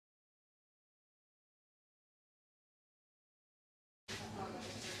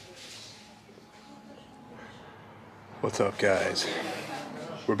What's up, guys?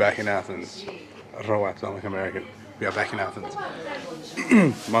 We're back in Athens. I don't know why I sound like American. We are back in Athens.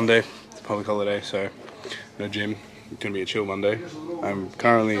 Monday, it's a public holiday, so no gym. It's gonna be a chill Monday. I'm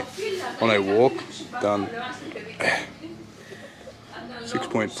currently on a walk, done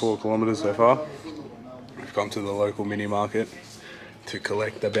 6.4 kilometers so far. We've gone to the local mini market to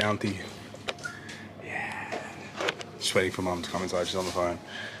collect the bounty. Yeah. Just waiting for Mum to come inside. She's on the phone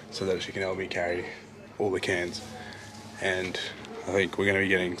so that she can help me carry all the cans. And I think we're going to be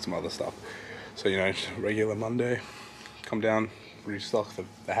getting some other stuff. So, you know, regular Monday, come down, restock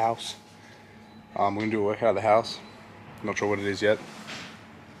the house. We're going to do a workout at the house. Not sure what it is yet.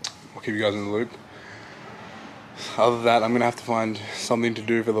 I'll keep you guys in the loop. Other than that, I'm going to have to find something to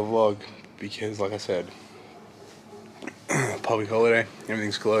do for the vlog because, like I said, public holiday,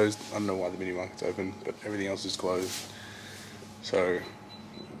 everything's closed. I don't know why the mini market's open, but everything else is closed. So,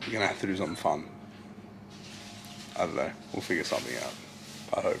 we're going to have to do something fun. I don't know, we'll figure something out,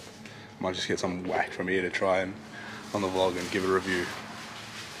 I hope. Might just get some whack from here to try and on the vlog and give a review.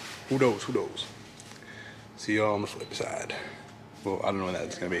 Who knows, who knows. See y'all on the flip side. Well, I don't know when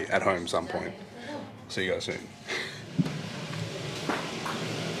that's going to be, at home some point. See you guys soon.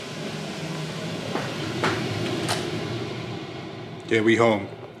 Yeah, we home,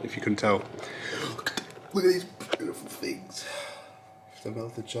 if you couldn't tell. Look at these beautiful things. The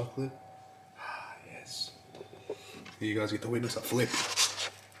melted chocolate. Yes. You guys get to witness a flip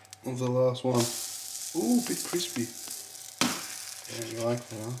of the last one. Ooh, a bit crispy. Yeah, you like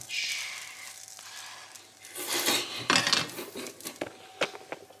that, huh? Shh.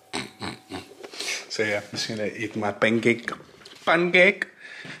 So yeah, I'm just gonna eat my pancake. And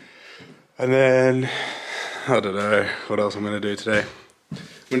then, I don't know what else I'm gonna do today. I'm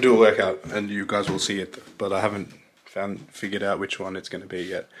gonna do a workout and you guys will see it, but I haven't figured out which one it's gonna be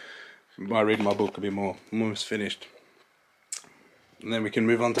yet. I might read my book a bit more. I'm almost finished. And then we can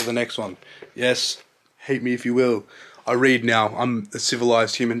move on to the next one. Yes, hate me if you will. I read now. I'm a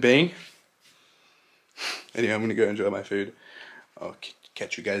civilized human being. Anyway, I'm gonna go enjoy my food. I'll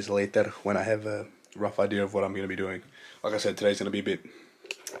catch you guys later when I have a rough idea of what I'm gonna be doing. Like I said, today's gonna be a bit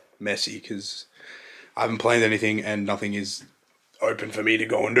messy because I haven't planned anything and nothing is open for me to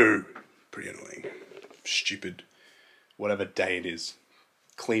go and do. Pretty annoying. Stupid. Whatever day it is.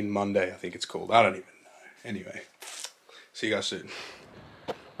 Clean Monday, I think it's called. I don't even know. Anyway, see you guys soon.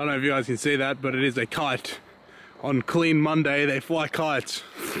 I don't know if you guys can see that, but it is a kite. On Clean Monday, they fly kites.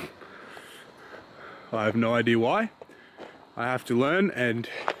 I have no idea why. I have to learn, and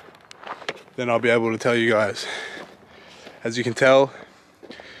then I'll be able to tell you guys. As you can tell,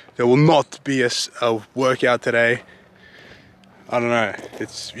 there will not be a workout today. I don't know.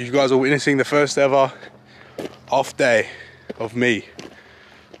 You guys are witnessing the first ever off day of me.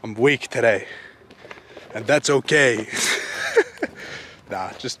 I'm weak today, and that's okay.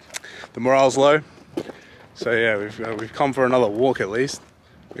 Nah, just the morale's low. So yeah, we've come for another walk at least.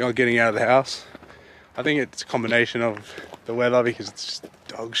 We are getting out of the house. I think it's a combination of the weather because it's just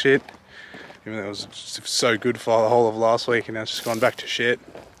dog shit. Even though it was just so good for the whole of last week, and now it's just gone back to shit.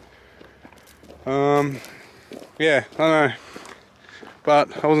 Yeah, I don't know.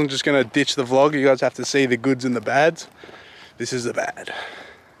 But I wasn't just gonna ditch the vlog. You guys have to see the goods and the bads. This is the bad.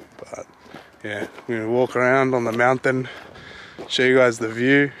 But yeah, we're gonna walk around on the mountain, show you guys the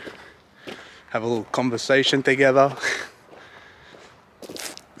view, have a little conversation together,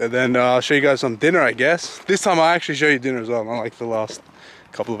 and then I'll show you guys some dinner, I guess. This time I'll actually show you dinner as well, not like the last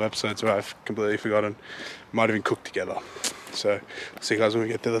couple of episodes where I've completely forgotten. Might even cook together. So, see you guys when we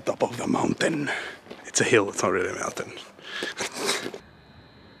get to the top of the mountain. It's a hill, it's not really a mountain.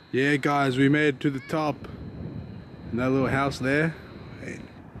 Yeah guys, we made it to the top. And that little house there. Wait,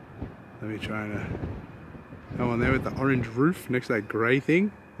 let me try and that one there with the orange roof next to that grey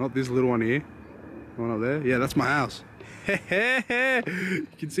thing. Not this little one here. The one up there. Yeah, that's my house. You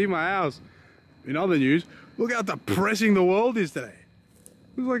can see my house. In other news, look how depressing the world is today.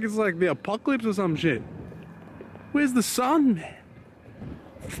 Looks like it's like the apocalypse or some shit. Where's the sun, man?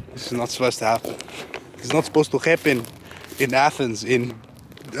 This is not supposed to happen. It's not supposed to happen in Athens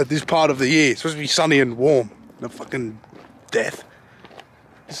at this part of the year. It's supposed to be sunny and warm. No fucking death.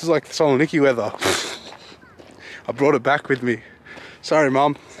 This is like Thessaloniki weather. I brought it back with me. Sorry,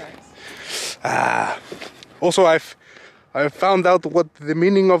 Mom. Also, I've found out what the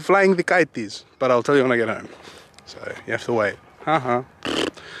meaning of flying the kite is, but I'll tell you when I get home. So you have to wait.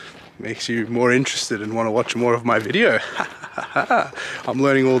 Makes you more interested and want to watch more of my video. I'm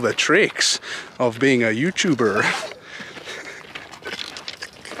learning all the tricks of being a YouTuber.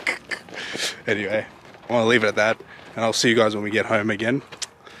 Anyway, I want to leave it at that, and I'll see you guys when we get home again.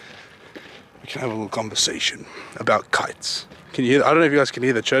 can have a little conversation about kites. Can you hear? I don't know if you guys can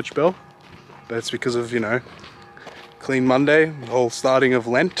hear the church bell, but it's because of, you know, Clean Monday, the whole starting of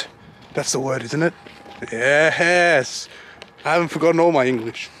Lent. That's the word, isn't it? Yes! I haven't forgotten all my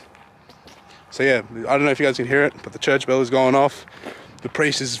English. So yeah, I don't know if you guys can hear it, but the church bell is going off. The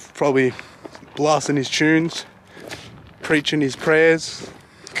priest is probably blasting his tunes, preaching his prayers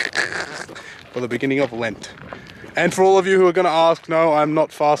for the beginning of Lent. And for all of you who are going to ask, no, I'm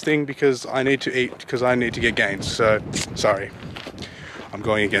not fasting because I need to eat, because I need to get gains. So, sorry. I'm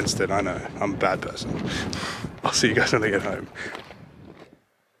going against it, I know. I'm a bad person. I'll see you guys when I get home.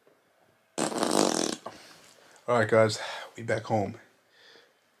 Alright guys, we back home.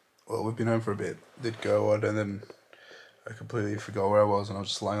 Well, we've been home for a bit. Did go out and then I completely forgot where I was and I was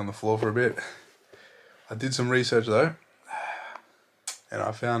just lying on the floor for a bit. I did some research though, and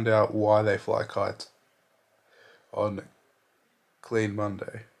I found out why they fly kites on Clean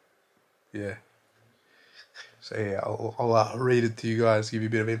Monday. Yeah. So yeah, I'll read it to you guys, give you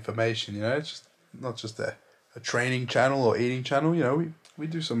a bit of information, you know. It's just not just a training channel or eating channel, you know. We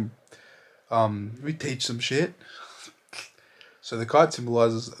do some, we teach some shit. So the kite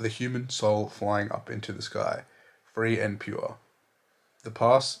symbolizes the human soul flying up into the sky, free and pure. The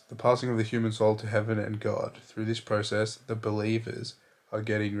passing of the human soul to heaven and God. Through this process, the believers are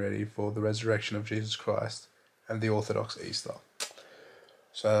getting ready for the resurrection of Jesus Christ and the Orthodox Easter.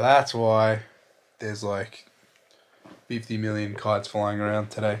 So that's why there's like 50 million kites flying around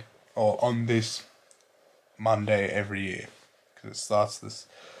today, or on this Monday every year, because it starts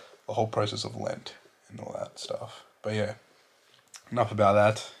the whole process of Lent and all that stuff. But yeah, enough about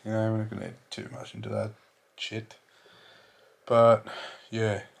that. You know, we're not gonna get too much into that shit. But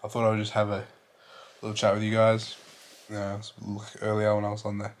yeah, I thought I would just have a little chat with you guys. You know, earlier when I was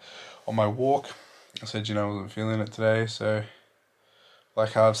on my walk, I said, you know, I wasn't feeling it today. So,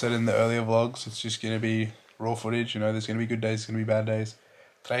 like how I've said in the earlier vlogs, it's just gonna be raw footage. You know, there's gonna be good days, there's gonna be bad days.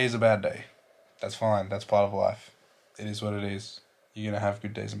 Today is a bad day. That's fine. That's part of life. It is what it is. You're gonna have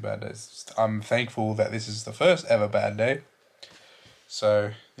good days and bad days. I'm thankful that this is the first ever bad day.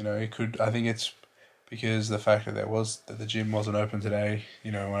 So, you know, I think it's because the fact that the gym wasn't open today.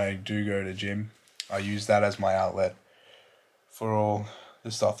 You know, when I do go to gym, I use that as my outlet for all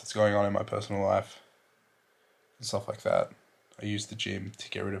the stuff that's going on in my personal life and stuff like that. I use the gym to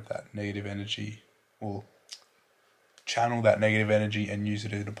get rid of that negative energy, or channel that negative energy and use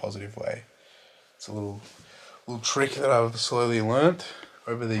it in a positive way. It's a little trick that I've slowly learnt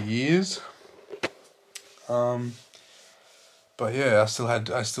over the years. But yeah, I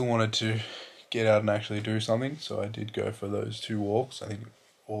still wanted to get out and actually do something, so I did go for those 2 walks. I think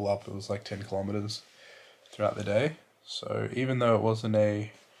all up it was like 10 kilometers throughout the day. So even though it wasn't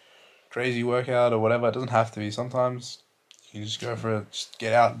a crazy workout or whatever, it doesn't have to be. Sometimes you can just go for it, just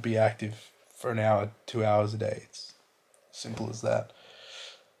get out and be active for an hour, 2 hours a day. It's simple as that.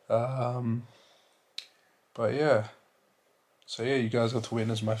 But yeah, so yeah, you guys got to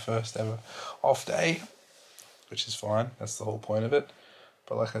witness my first ever off day, which is fine. That's the whole point of it.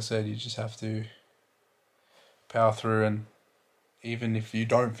 But like I said, you just have to power through, and even if you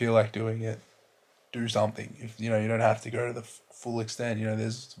don't feel like doing it, do something. If you know, you don't have to go to the full extent. You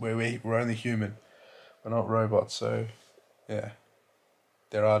know, we're only human. We're not robots. So yeah,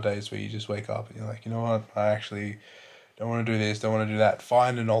 there are days where you just wake up and you're like, you know what, I actually don't want to do this, don't want to do that.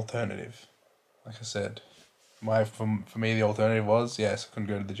 Find an alternative. Like I said, for me the alternative was, yes, I couldn't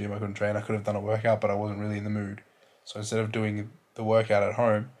go to the gym, I couldn't train, I could have done a workout, but I wasn't really in the mood. So instead of doing the workout at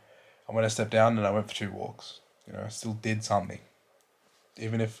home, I went a step down and I went for 2 walks. You know, I still did something.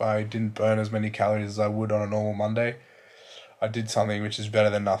 Even if I didn't burn as many calories as I would on a normal Monday, I did something which is better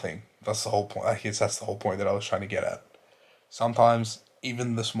than nothing. That's the whole point. I guess that's the whole point that I was trying to get at. Sometimes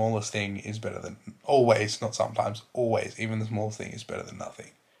even the smallest thing is better than, always, not sometimes, always, even the smallest thing is better than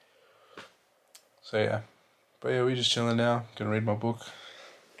nothing. So yeah. But yeah, we're just chilling now. Gonna read my book.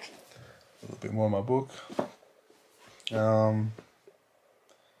 A little bit more of my book. I'm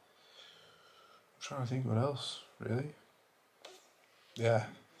trying to think what else, really. Yeah,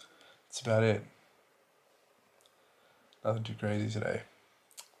 that's about it. Nothing too crazy today.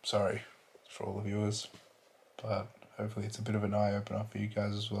 Sorry for all the viewers, but hopefully it's a bit of an eye-opener for you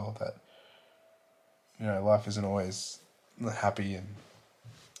guys as well, that, you know, life isn't always happy and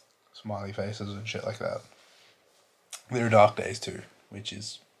smiley faces and shit like that. There are dark days too, which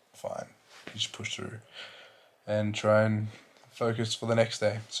is fine. You just push through and try and focus for the next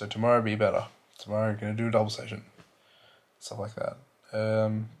day. So tomorrow be better. Tomorrow I'm going to do a double session. Stuff like that.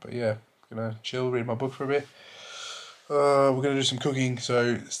 But yeah, gonna chill, read my book for a bit. We're gonna do some cooking,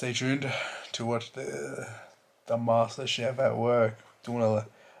 so stay tuned to watch the Master Chef at work. Doing a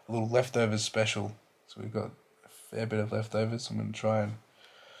a little leftovers special. So we've got a fair bit of leftovers. I'm going to try and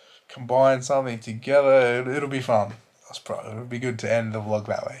combine something together. It'll be fun. It'll be good to end the vlog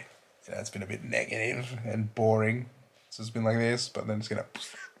that way. You know, it's been a bit negative and boring. So it's been like this, but then it's going to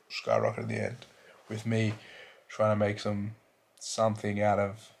skyrocket at the end with me trying to make something out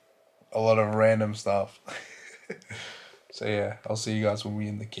of a lot of random stuff. So yeah, I'll see you guys when we're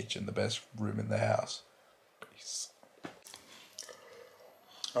in the kitchen, the best room in the house. Peace.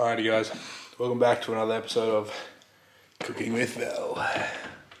 Alrighty guys, welcome back to another episode of Cooking with Vel.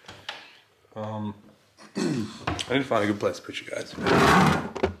 I need to find a good place to put you guys.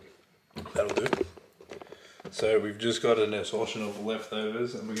 That'll do. So we've just got an assortment of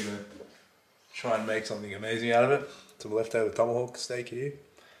leftovers and we're going to try and make something amazing out of it. Some leftover tomahawk steak here.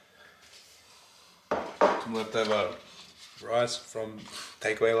 Some leftover rice from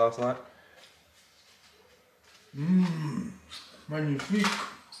takeaway last night. Magnifique.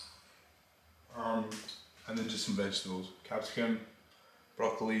 And then just some vegetables. Capsicum,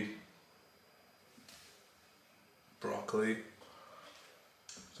 broccoli,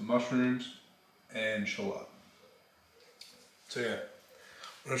 some mushrooms, and shallot. So yeah,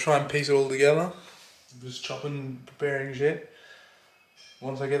 I'm going to try and piece it all together. I'm just chopping, preparing shit.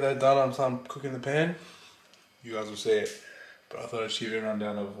 Once I get that done, I'm starting cooking the pan. You guys will see it. But I thought I'd give you a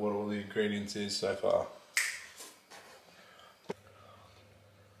rundown of what all the ingredients is so far.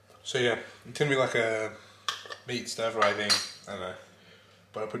 So yeah, it's going to be like a meat stir fry thing, I don't know.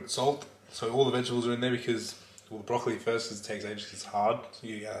 But I put salt, so all the vegetables are in there because, well, the broccoli first because it takes ages because it's hard, so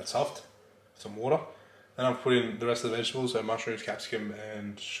you get it soft, some water. Then I've put in the rest of the vegetables, so mushrooms, capsicum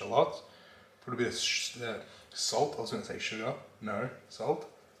and shallots. Put a bit of salt, I was going to say sugar, no, salt.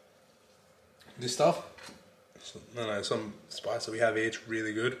 This stuff, some spice that we have here, it's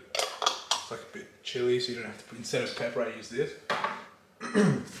really good. It's like a bit chili, so you don't have to put, instead of pepper, I use this.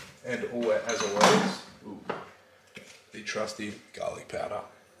 And as always, the trusty garlic powder,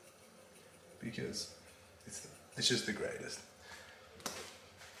 because it's just the greatest.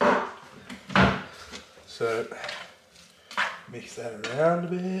 So mix that around a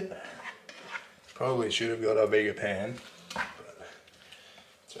bit. Probably should have got a bigger pan, but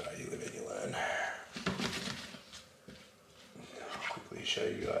it's alright, you live and you learn. I'll quickly show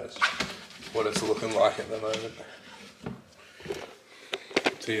you guys what it's looking like at the moment.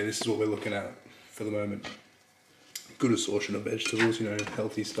 So yeah, this is what we're looking at for the moment. Good assortment of vegetables, you know,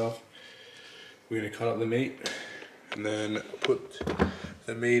 healthy stuff. We're going to cut up the meat and then put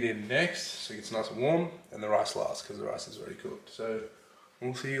the meat in next so it gets nice and warm, and the rice last because the rice is already cooked. So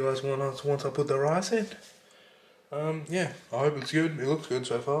we'll see you guys once I put the rice in. Yeah, I hope it's good. It looks good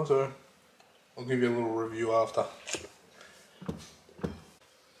so far, so I'll give you a little review after.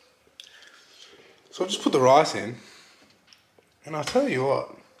 So I've just put the rice in, and I'll tell you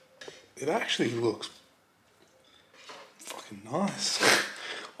what, it actually looks fucking nice.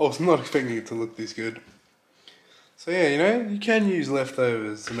 I was not expecting it to look this good. So yeah, you know, you can use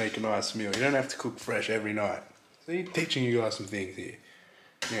leftovers to make a nice meal. You don't have to cook fresh every night. So I'm teaching you guys some things here.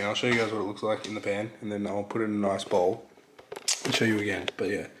 Yeah, I'll show you guys what it looks like in the pan, and then I'll put it in a nice bowl and show you again. But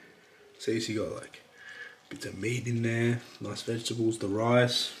yeah, see, so you got like bits of meat in there, nice vegetables, the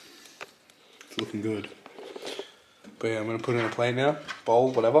rice. It's looking good. But yeah, I'm gonna put it in a plate now,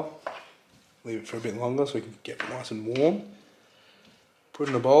 bowl, whatever. Leave it for a bit longer so we can get nice and warm. Put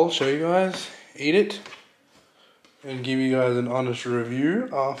it in a bowl, show you guys, eat it, and give you guys an honest review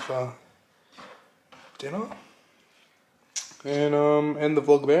after dinner. And end the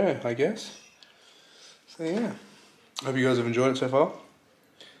vlog there, I guess. So yeah, hope you guys have enjoyed it so far.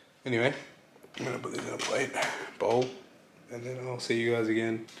 Anyway, I'm gonna put this in a plate, bowl, and then I'll see you guys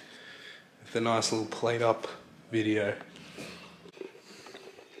again with a nice little plate up video.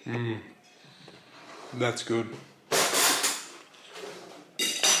 That's good.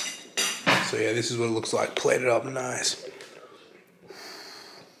 So yeah, this is what it looks like, plated up nice.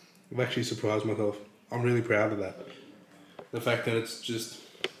 I've actually surprised myself. I'm really proud of that. The fact that it's just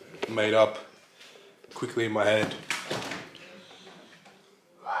made up quickly in my head.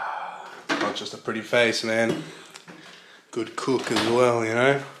 Not just a pretty face, man. Good cook as well, you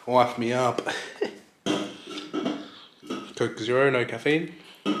know. Wife me up. Coke Zero, no caffeine.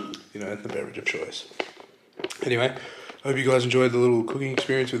 You know, the beverage of choice. Anyway, I hope you guys enjoyed the little cooking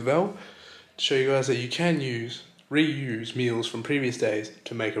experience with Vel. To show you guys that you can reuse meals from previous days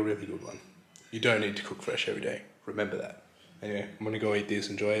to make a really good one. You don't need to cook fresh every day. Remember that. Anyway, I'm gonna go eat this,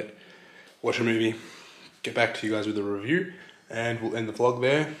 enjoy it, watch a movie, get back to you guys with a review, and we'll end the vlog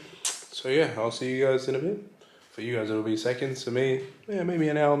there. So yeah, I'll see you guys in a bit. For you guys it'll be seconds, for me, yeah, maybe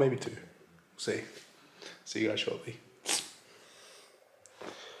an hour, maybe two. We'll see. See you guys shortly.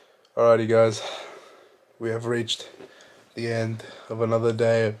 Alrighty guys, we have reached the end of another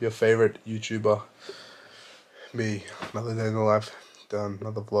day of your favorite YouTuber. Me, another day in the life, done,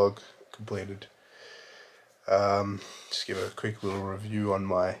 another vlog completed. Just give a quick little review on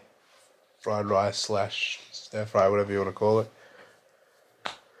my fried rice / stir fry, whatever you want to call it.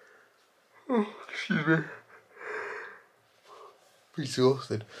 Oh, excuse me. Pretty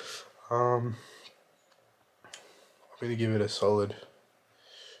exhausted. I'm gonna give it a solid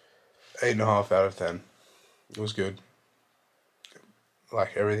 8.5 out of 10. It was good.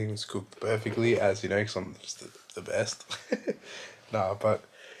 Like, everything was cooked perfectly, as you know, because I'm just the best. Nah, but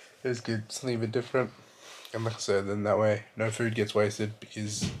it was good, something a bit different. And like I said, then that way no food gets wasted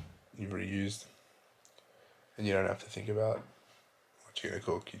because you've reused, and you don't have to think about what you're gonna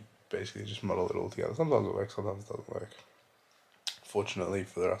cook. You basically just muddle it all together. Sometimes it works, sometimes it doesn't work. Fortunately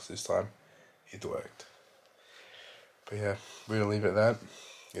for us this time, it worked. But yeah, we're gonna leave it at that.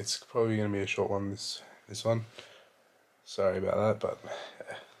 It's probably gonna be a short one, this one. Sorry about that, but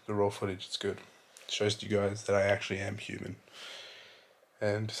the raw footage is good. It shows you guys that I actually am human,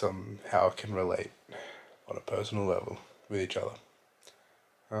 and somehow can relate on a personal level with each other.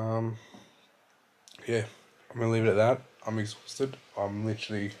 Yeah, I'm gonna leave it at that. I'm exhausted. I'm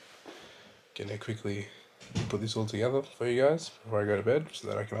literally gonna quickly put this all together for you guys before I go to bed, so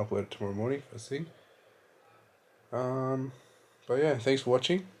that I can upload it tomorrow morning first thing. But yeah, thanks for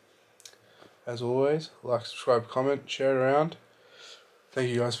watching. As always, like, subscribe, comment, share it around. Thank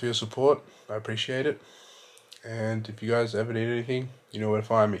you guys for your support. I appreciate it. And if you guys ever need anything, you know where to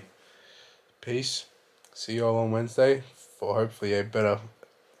find me. Peace. See you all on Wednesday for hopefully a better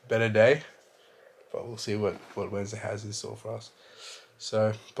day. But we'll see what Wednesday has in store for us.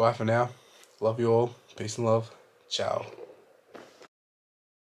 So, bye for now. Love you all. Peace and love. Ciao.